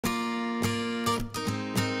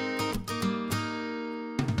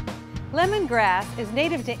Lemongrass is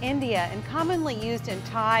native to India and commonly used in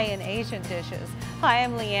Thai and Asian dishes. Hi,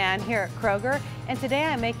 I'm Leanne here at Kroger, and today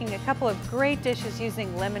I'm making a couple of great dishes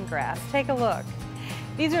using lemongrass. Take a look.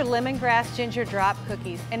 These are lemongrass ginger drop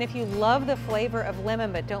cookies, and if you love the flavor of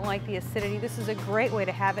lemon but don't like the acidity, this is a great way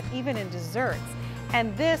to have it even in desserts.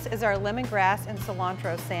 And this is our lemongrass and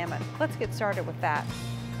cilantro salmon. Let's get started with that.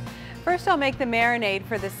 First, I'll make the marinade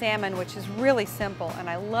for the salmon, which is really simple, and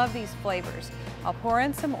I love these flavors. I'll pour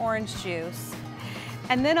in some orange juice,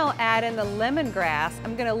 and then I'll add in the lemongrass.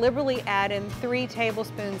 I'm going to liberally add in 3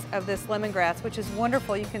 tablespoons of this lemongrass, which is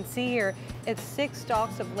wonderful. You can see here, it's 6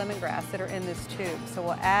 stalks of lemongrass that are in this tube. So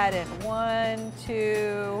we'll add in 1,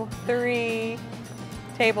 2, 3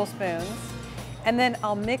 tablespoons, and then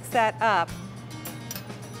I'll mix that up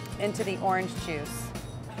into the orange juice.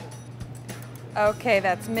 Okay,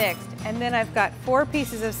 that's mixed. And then I've got 4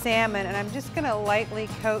 pieces of salmon, and I'm just gonna lightly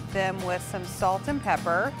coat them with some salt and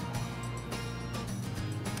pepper.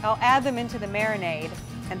 I'll add them into the marinade,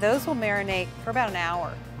 and those will marinate for about an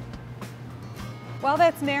hour. While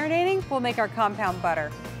that's marinating, we'll make our compound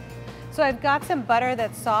butter. So I've got some butter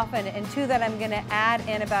that's softened, and to that I'm gonna add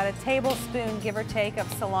in about a tablespoon, give or take, of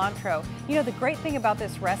cilantro. You know, the great thing about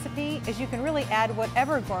this recipe is you can really add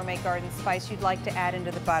whatever gourmet garden spice you'd like to add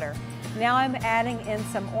into the butter. Now I'm adding in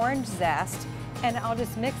some orange zest, and I'll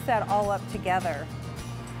just mix that all up together.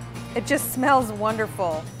 It just smells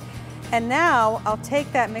wonderful. And now I'll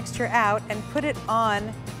take that mixture out and put it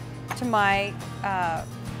on to my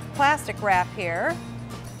plastic wrap here.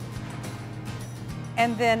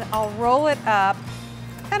 And then I'll roll it up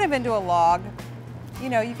kind of into a log. You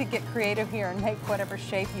know, you could get creative here and make whatever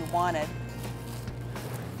shape you wanted,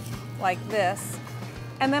 like this.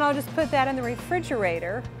 And then I'll just put that in the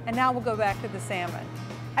refrigerator, and now we'll go back to the salmon.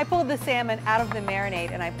 I pulled the salmon out of the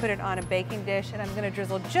marinade and I put it on a baking dish, and I'm gonna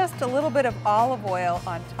drizzle just a little bit of olive oil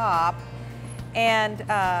on top. And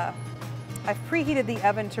I've preheated the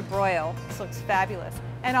oven to broil. This looks fabulous.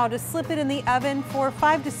 And I'll just slip it in the oven for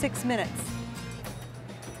 5 to 6 minutes.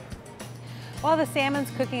 While the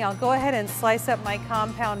salmon's cooking, I'll go ahead and slice up my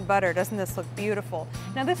compound butter. Doesn't this look beautiful?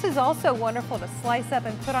 Now this is also wonderful to slice up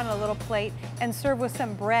and put on a little plate and serve with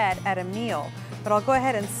some bread at a meal. But I'll go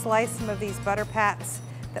ahead and slice some of these butter pats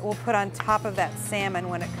that we'll put on top of that salmon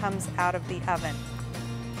when it comes out of the oven.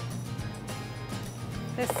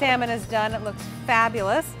 This salmon is done, it looks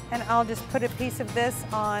fabulous, and I'll just put a piece of this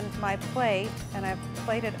on my plate, and I've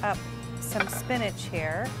plated up some spinach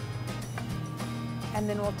here. And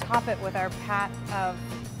then we'll top it with our pat of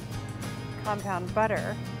compound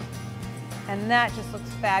butter. And that just looks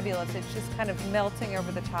fabulous. It's just kind of melting over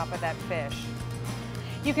the top of that fish.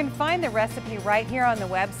 You can find the recipe right here on the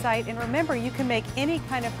website. And remember, you can make any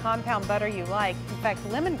kind of compound butter you like. In fact,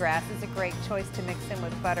 lemongrass is a great choice to mix in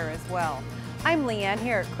with butter as well. I'm Leanne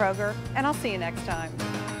here at Kroger, and I'll see you next time.